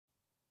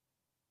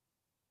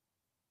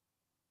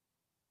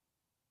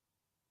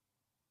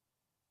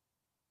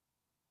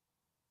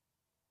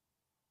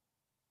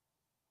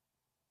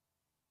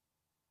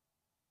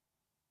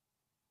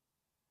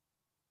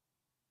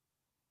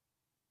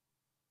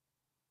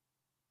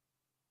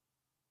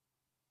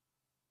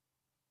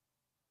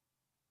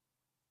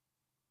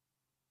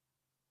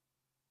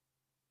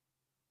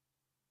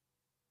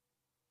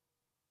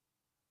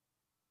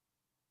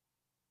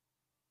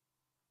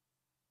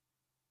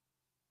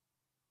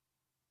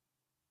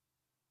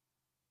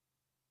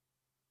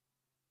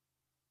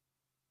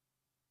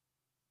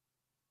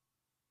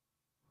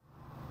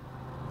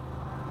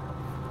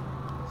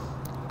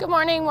Good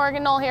morning,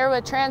 Morgan Knoll here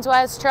with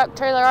Transwest Truck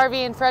Trailer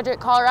RV in Frederick,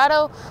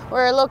 Colorado.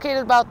 We're located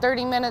about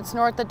 30 minutes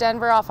north of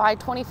Denver off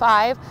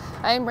I-25.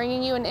 I'm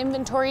bringing you an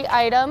inventory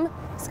item.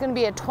 It's going to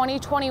be a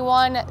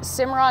 2021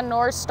 Cimarron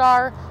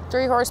Norstar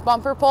 3-horse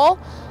bumper pull.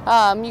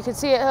 You can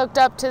see it hooked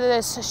up to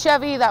this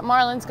Chevy that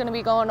Marlon's going to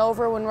be going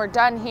over when we're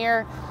done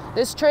here.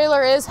 This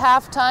trailer is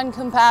half-ton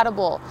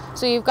compatible,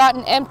 so you've got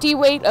an empty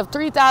weight of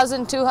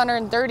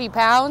 3,230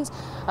 pounds.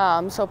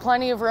 So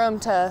plenty of room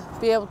to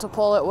be able to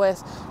pull it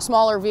with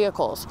smaller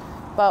vehicles.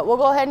 But we'll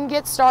go ahead and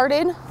get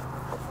started.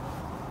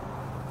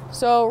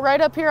 So right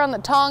up here on the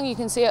tongue, you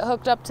can see it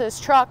hooked up to this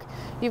truck.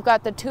 You've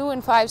got the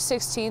 2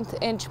 5/16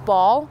 inch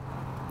ball,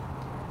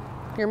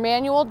 your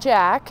manual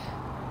jack,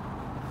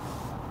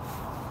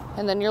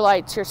 and then your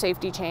lights, your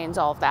safety chains,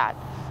 all of that.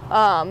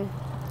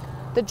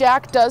 The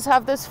jack does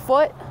have this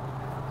foot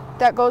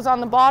that goes on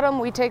the bottom.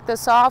 We take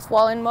this off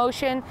while in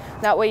motion.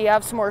 That way you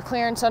have some more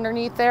clearance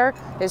underneath there.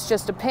 It's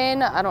just a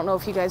pin. I don't know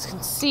if you guys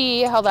can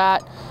see how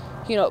that,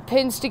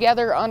 pins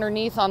together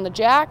underneath on the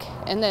jack,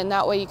 and then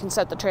that way you can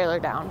set the trailer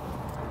down.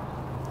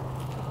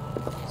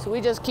 So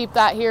we just keep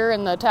that here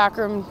in the tack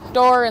room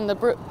door and the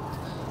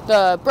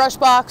brush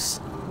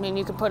box. I mean,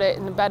 you could put it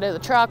in the bed of the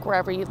truck,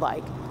 wherever you'd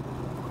like.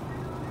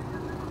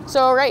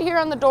 So right here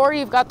on the door,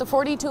 you've got the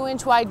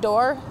 42-inch wide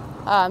door.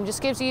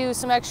 Just gives you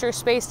some extra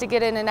space to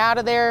get in and out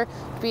of there,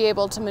 be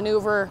able to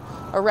maneuver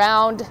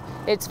around.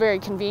 It's very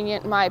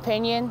convenient in my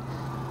opinion.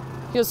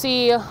 You'll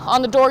see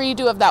on the door you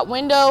do have that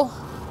window.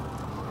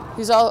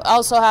 You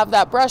also have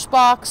that brush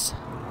box.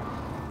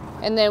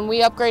 And then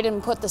we upgraded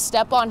and put the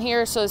step on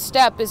here, so the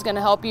step is going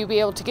to help you be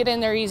able to get in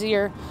there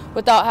easier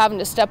without having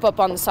to step up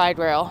on the side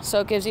rail.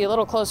 So it gives you a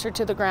little closer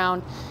to the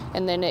ground,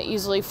 and then it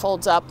easily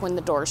folds up when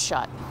the door's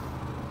shut.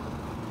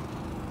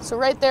 So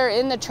right there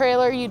in the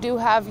trailer, you do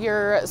have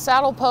your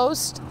saddle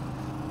post,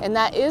 and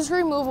that is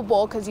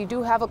removable because you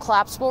do have a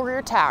collapsible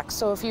rear tack.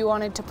 So if you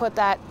wanted to put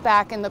that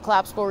back in the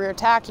collapsible rear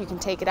tack, you can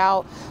take it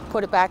out,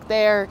 put it back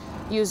there,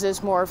 use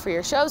this more for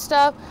your show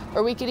stuff,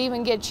 or we could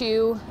even get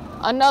you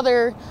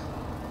another,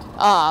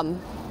 oh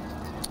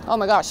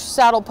my gosh,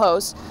 saddle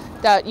post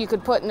that you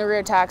could put in the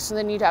rear tack, so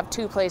then you'd have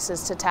 2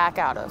 places to tack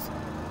out of.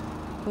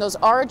 And those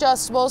are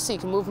adjustable, so you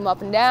can move them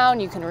up and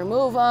down, you can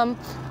remove them,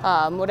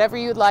 whatever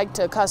you'd like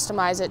to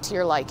customize it to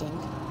your liking.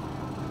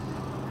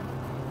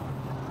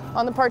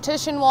 On the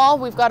partition wall,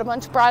 we've got a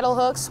bunch of bridle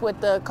hooks with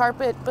the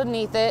carpet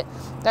beneath it.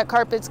 That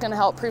carpet's going to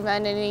help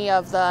prevent any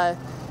of the,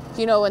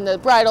 when the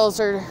bridles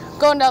are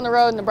going down the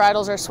road and the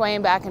bridles are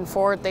swaying back and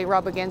forth, they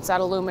rub against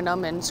that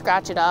aluminum and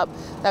scratch it up.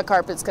 That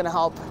carpet's going to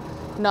help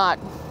not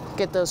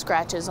get those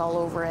scratches all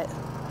over it.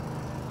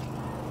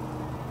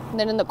 And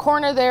then in the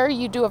corner there,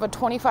 you do have a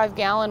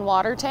 25-gallon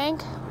water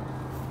tank.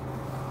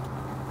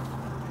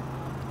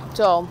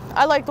 So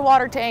I like the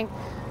water tank.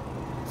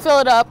 Fill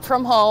it up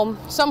from home.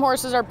 Some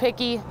horses are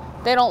picky.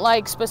 They don't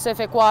like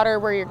specific water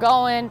where you're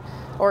going,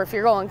 or if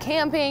you're going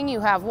camping,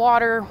 you have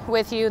water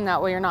with you, and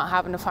that way you're not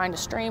having to find a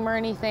stream or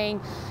anything.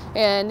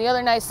 And the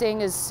other nice thing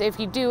is if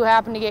you do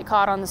happen to get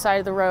caught on the side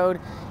of the road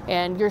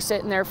and you're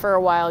sitting there for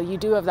a while, you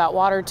do have that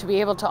water to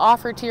be able to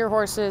offer to your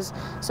horses,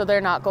 so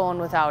they're not going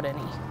without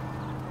any.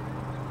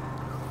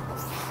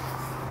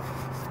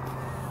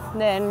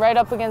 Then right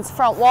up against the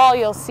front wall,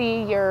 you'll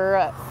see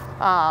your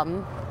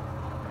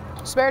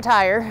spare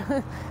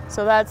tire.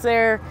 So that's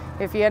there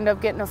if you end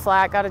up getting a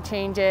flat, got to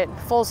change it.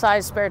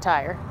 Full-size spare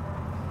tire.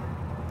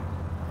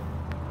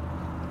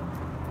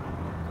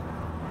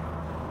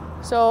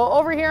 So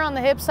over here on the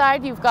hip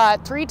side, you've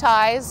got 3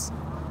 ties.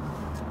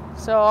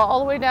 So all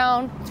the way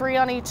down, 3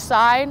 on each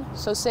side,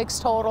 so 6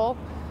 total.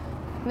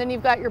 And then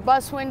you've got your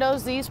bus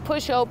windows. These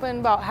push open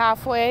about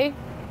halfway.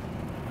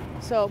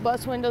 So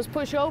bus windows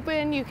push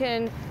open. You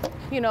can,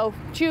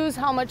 choose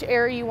how much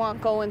air you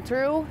want going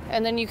through,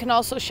 and then you can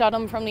also shut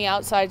them from the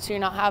outside, so you're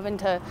not having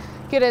to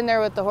get in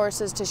there with the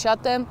horses to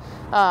shut them.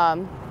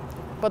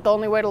 But the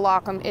only way to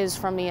lock them is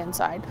from the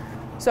inside.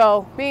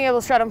 So being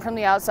able to shut them from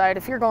the outside,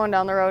 if you're going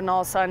down the road and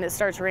all of a sudden it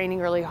starts raining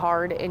really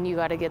hard and you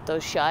got to get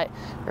those shut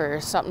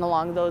or something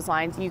along those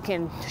lines, you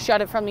can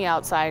shut it from the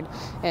outside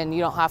and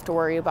you don't have to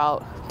worry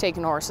about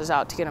taking horses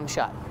out to get them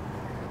shut.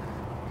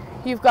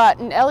 You've got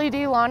an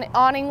LED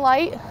awning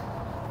light,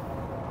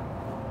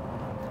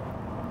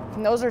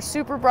 and those are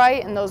super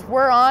bright, and those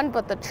were on,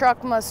 but the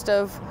truck must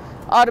have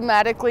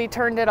automatically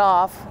turned it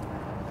off.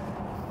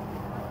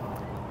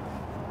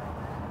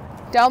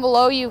 Down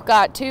below, you've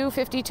got 2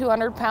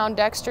 5,200-pound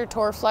Dexter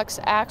Torflex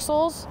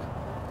axles,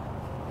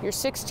 your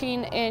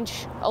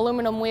 16-inch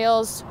aluminum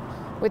wheels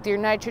with your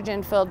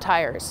nitrogen-filled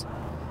tires.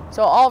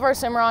 So all of our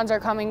Cimarrons are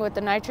coming with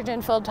the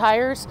nitrogen-filled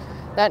tires.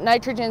 That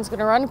nitrogen is going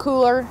to run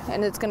cooler,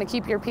 and it's going to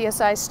keep your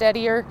PSI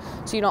steadier,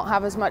 so you don't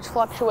have as much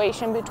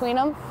fluctuation between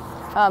them.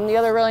 The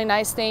other really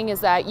nice thing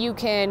is that you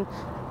can,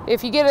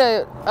 if you get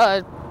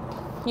a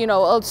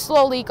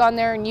slow leak on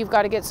there and you've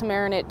got to get some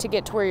air in it to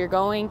get to where you're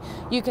going,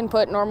 you can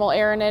put normal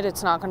air in it.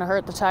 It's not going to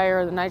hurt the tire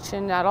or the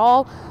nitrogen at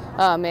all.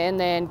 And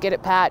then get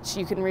it patched.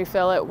 You can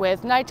refill it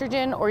with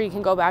nitrogen, or you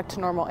can go back to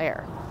normal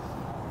air.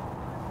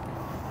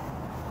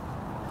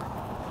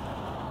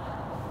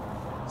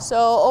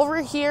 So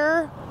over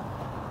here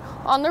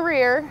on the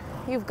rear,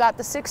 you've got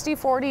the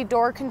 60/40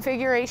 door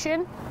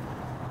configuration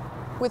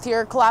with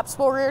your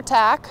collapsible rear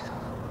tack.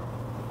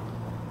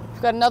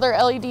 You've got another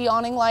LED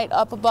awning light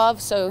up above,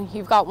 so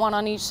you've got one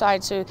on each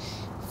side, so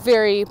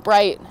very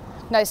bright,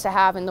 nice to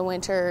have in the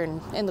winter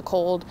and in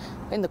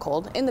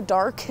the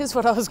dark is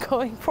what I was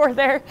going for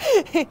there.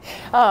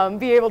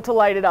 Be able to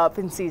light it up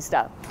and see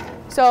stuff.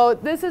 So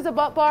this is a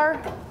butt bar.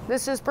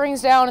 This just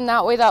brings down, and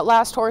that way that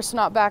last horse is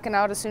not backing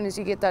out as soon as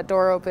you get that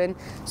door open,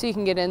 so you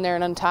can get in there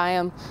and untie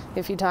them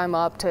if you tie them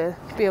up to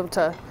be able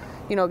to,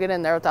 you know, get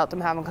in there without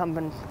them having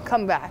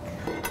come back.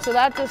 So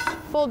that just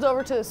folds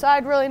over to the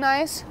side really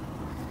nice.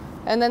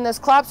 And then this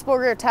collapsible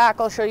rear tack,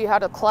 I'll show you how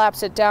to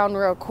collapse it down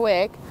real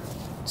quick.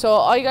 So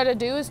all you got to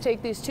do is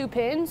take these 2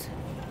 pins.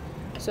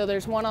 So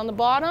there's one on the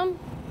bottom,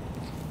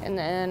 and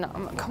then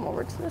I'm gonna come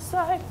over to this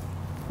side,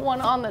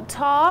 one on the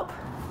top.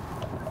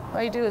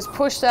 All you do is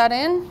push that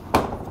in,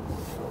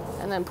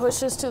 and then push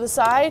this to the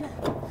side,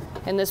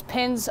 and this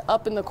pin's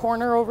up in the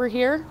corner over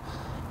here,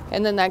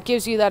 and then that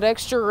gives you that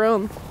extra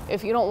room.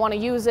 If you don't want to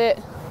use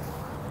it,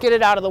 get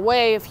it out of the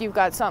way. If you've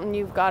got something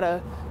you've got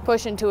to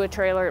push into a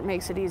trailer, it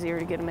makes it easier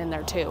to get them in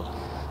there too.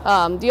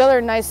 The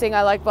other nice thing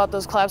I like about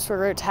those collapsible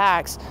rear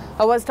tacks,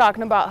 I was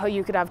talking about how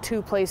you could have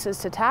 2 places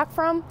to tack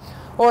from,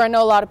 or I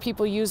know a lot of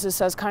people use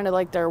this as kind of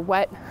like their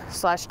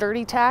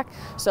wet/dirty tack.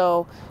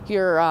 So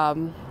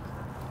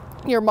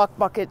your muck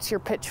buckets, your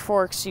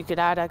pitchforks, you could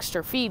add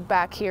extra feed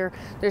back here.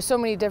 There's so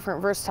many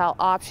different versatile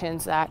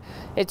options that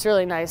it's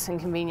really nice and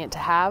convenient to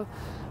have.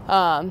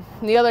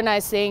 The other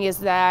nice thing is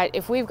that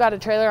if we've got a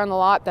trailer on the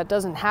lot that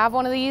doesn't have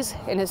one of these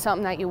and is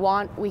something that you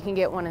want, we can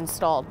get one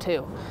installed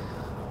too.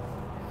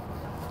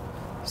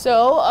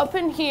 So up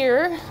in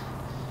here,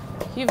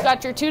 you've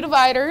got your 2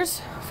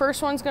 dividers.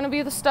 First one's going to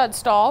be the stud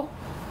stall.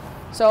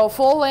 So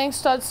full length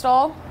stud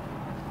stall,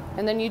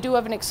 and then you do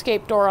have an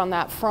escape door on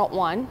that front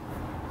one.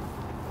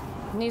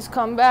 And these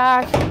come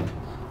back,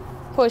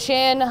 push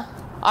in.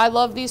 I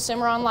love these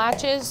Cimarron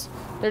latches.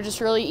 They're just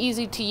really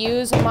easy to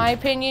use in my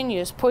opinion.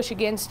 You just push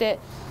against it,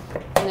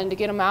 and then to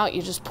get them out,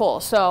 you just pull.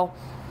 So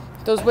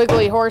those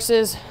wiggly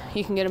horses,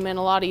 you can get them in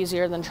a lot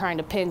easier than trying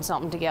to pin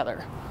something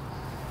together.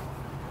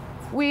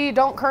 We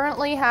don't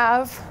currently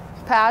have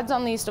pads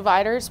on these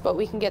dividers, but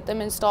we can get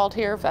them installed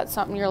here if that's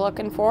something you're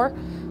looking for.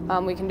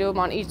 We can do them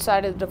on each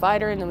side of the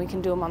divider, and then we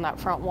can do them on that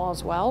front wall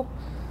as well.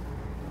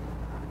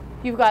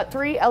 You've got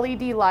 3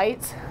 LED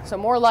lights, so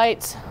more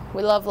lights.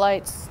 We love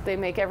lights. They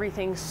make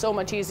everything so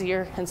much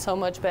easier and so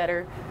much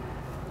better.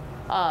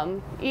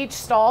 Each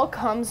stall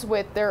comes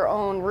with their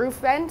own roof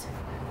vent.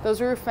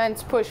 Those roof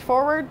vents push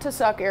forward to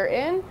suck air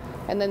in,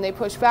 and then they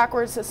push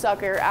backwards to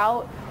suck air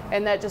out,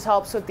 and that just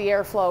helps with the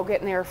airflow,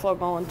 getting the airflow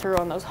going through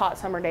on those hot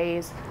summer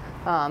days.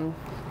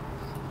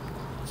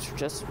 It's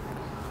just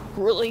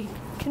really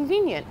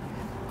convenient.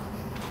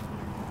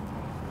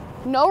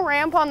 No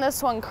ramp on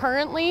this one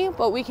currently,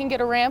 but we can get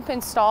a ramp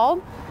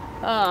installed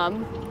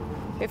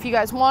if you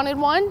guys wanted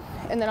one.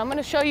 And then I'm going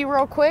to show you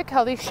real quick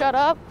how these shut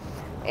up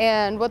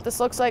and what this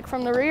looks like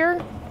from the rear.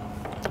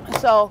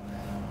 So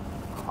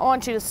I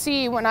want you to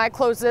see when I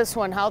close this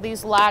one how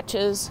these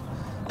latches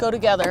go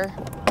together.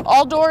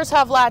 All doors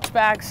have latch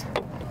backs,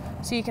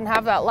 so you can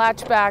have that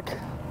latch back,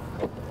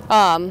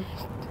 have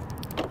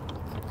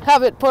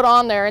it put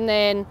on there, and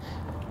then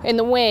in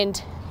the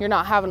wind you're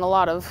not having a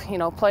lot of, you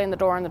know, playing the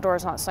door and the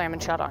door's not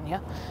slamming shut on you.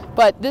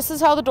 But this is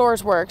how the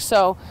doors work.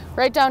 So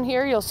right down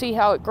here you'll see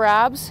how it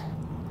grabs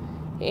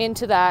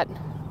into that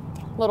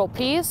little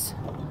piece.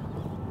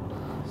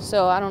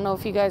 So I don't know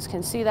if you guys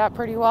can see that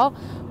pretty well,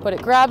 but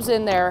it grabs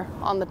in there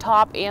on the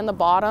top and the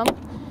bottom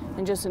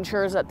and just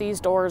ensures that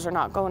these doors are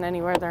not going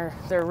anywhere.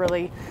 They're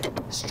really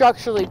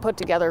structurally put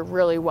together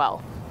really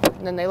well.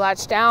 And then they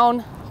latch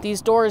down.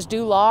 These doors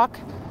do lock.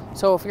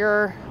 So if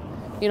you're,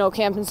 you know,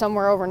 camping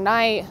somewhere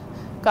overnight,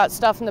 got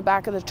stuff in the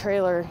back of the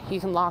trailer, you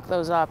can lock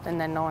those up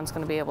and then no one's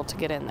going to be able to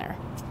get in there.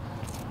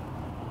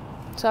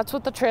 So that's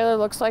what the trailer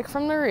looks like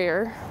from the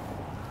rear.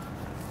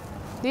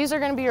 These are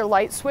going to be your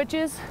light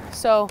switches.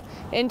 So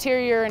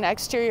interior and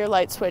exterior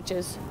light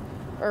switches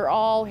are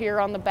all here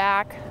on the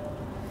back.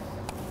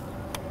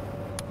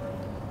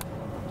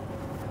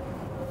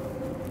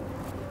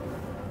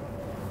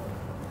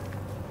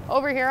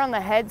 Over here on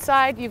the head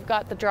side, you've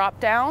got the drop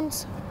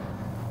downs.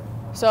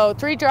 So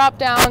 3 drop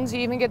downs.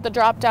 You even get the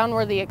drop down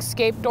where the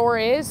escape door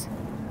is.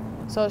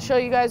 So I'll show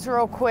you guys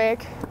real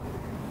quick.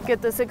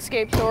 Get this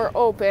escape door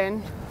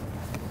open.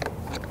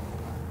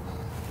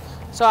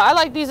 So I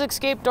like these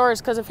escape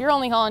doors because if you're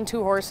only hauling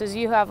 2 horses,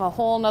 you have a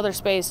whole nother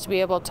space to be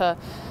able to,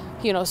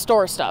 you know,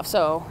 store stuff.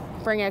 So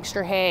bring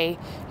extra hay, you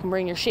can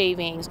bring your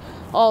shavings,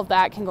 all of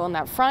that can go in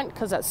that front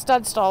because that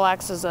stud stall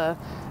acts as a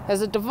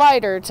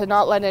divider to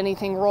not let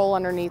anything roll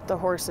underneath the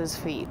horse's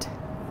feet.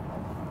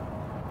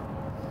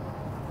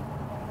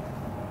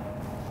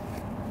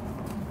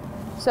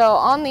 So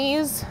on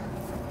these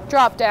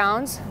drop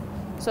downs,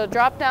 so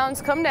drop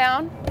downs come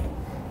down,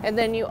 and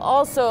then you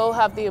also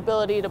have the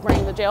ability to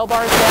bring the jail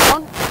bars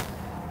down.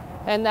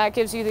 And that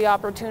gives you the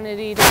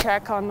opportunity to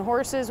check on the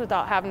horses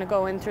without having to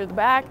go in through the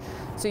back.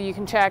 So you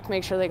can check,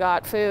 make sure they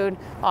got food,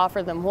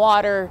 offer them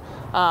water.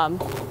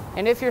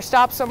 And if you're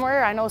stopped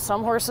somewhere, I know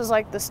some horses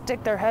like to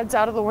stick their heads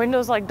out of the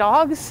windows like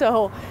dogs,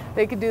 so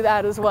they could do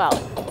that as well.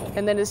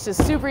 And then it's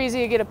just super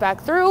easy to get it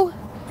back through.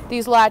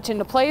 These latch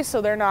into place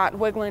so they're not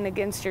wiggling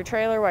against your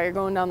trailer while you're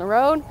going down the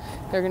road.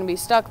 They're gonna be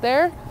stuck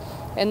there.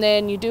 And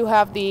then you do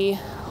have the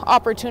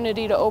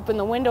opportunity to open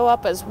the window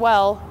up as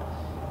well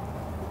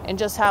and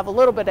just have a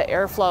little bit of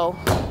airflow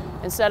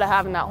instead of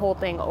having that whole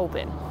thing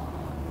open.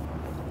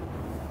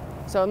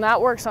 So and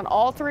that works on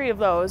all three of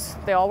those.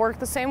 They all work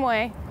the same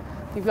way.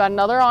 You've got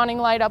another awning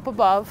light up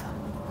above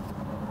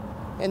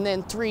and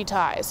then 3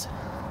 ties.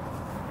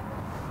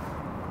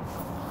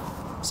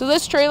 So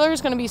this trailer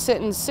is going to be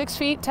sitting 6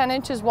 feet 10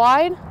 inches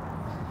wide.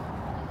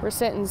 We're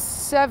sitting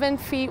 7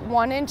 feet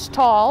 1 inch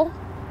tall.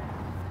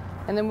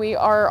 And then we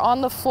are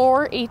on the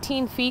floor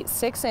 18 feet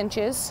 6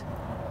 inches.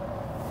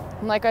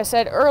 And like I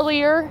said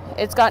earlier,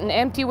 it's got an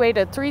empty weight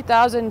of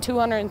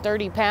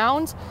 3,230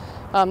 pounds.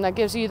 That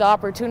gives you the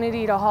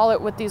opportunity to haul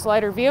it with these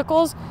lighter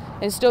vehicles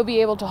and still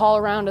be able to haul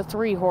around a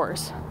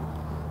 3-horse.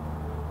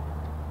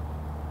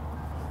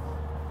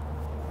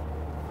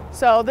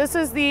 So this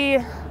is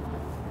the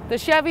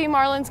Chevy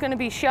Marlin's going to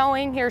be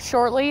showing here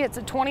shortly. It's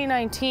a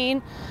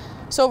 2019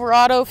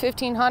 Silverado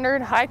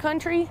 1500 High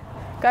Country.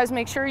 Guys,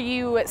 make sure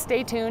you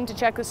stay tuned to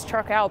check this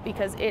truck out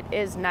because it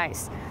is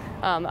nice.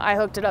 I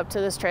hooked it up to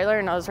this trailer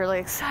and I was really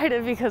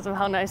excited because of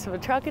how nice of a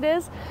truck it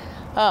is.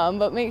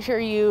 But make sure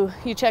you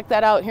check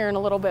that out here in a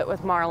little bit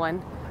with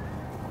Marlin.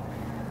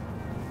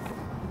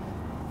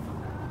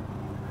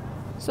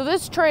 So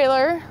this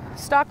trailer,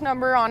 stock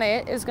number on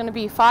it is going to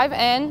be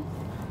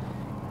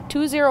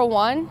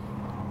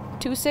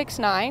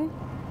 5N201269.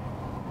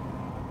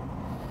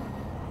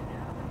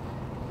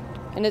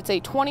 And it's a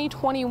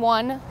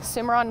 2021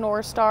 Cimarron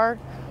Norstar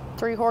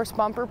 3-horse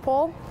bumper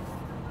pull.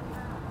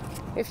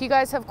 If you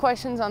guys have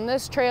questions on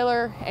this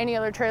trailer, any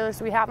other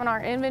trailers we have in our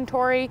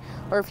inventory,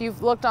 or if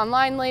you've looked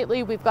online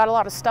lately, we've got a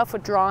lot of stuff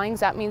with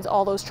drawings. That means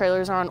all those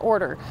trailers are on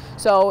order.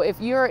 So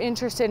if you're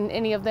interested in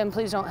any of them,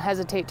 please don't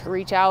hesitate to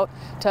reach out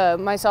to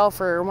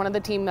myself or one of the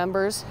team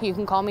members. You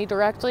can call me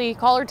directly,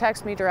 call or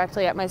text me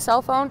directly at my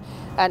cell phone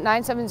at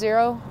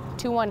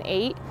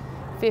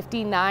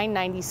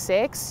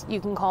 970-218-5996. You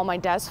can call my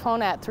desk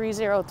phone at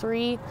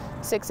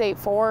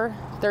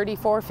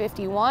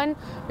 303-684-3451,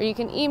 or you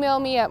can email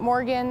me at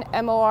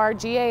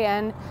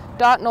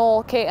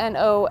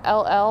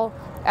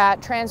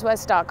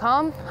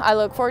morgan.knoll@transwest.com. I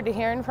look forward to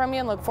hearing from you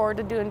and look forward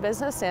to doing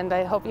business, and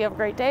I hope you have a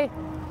great day.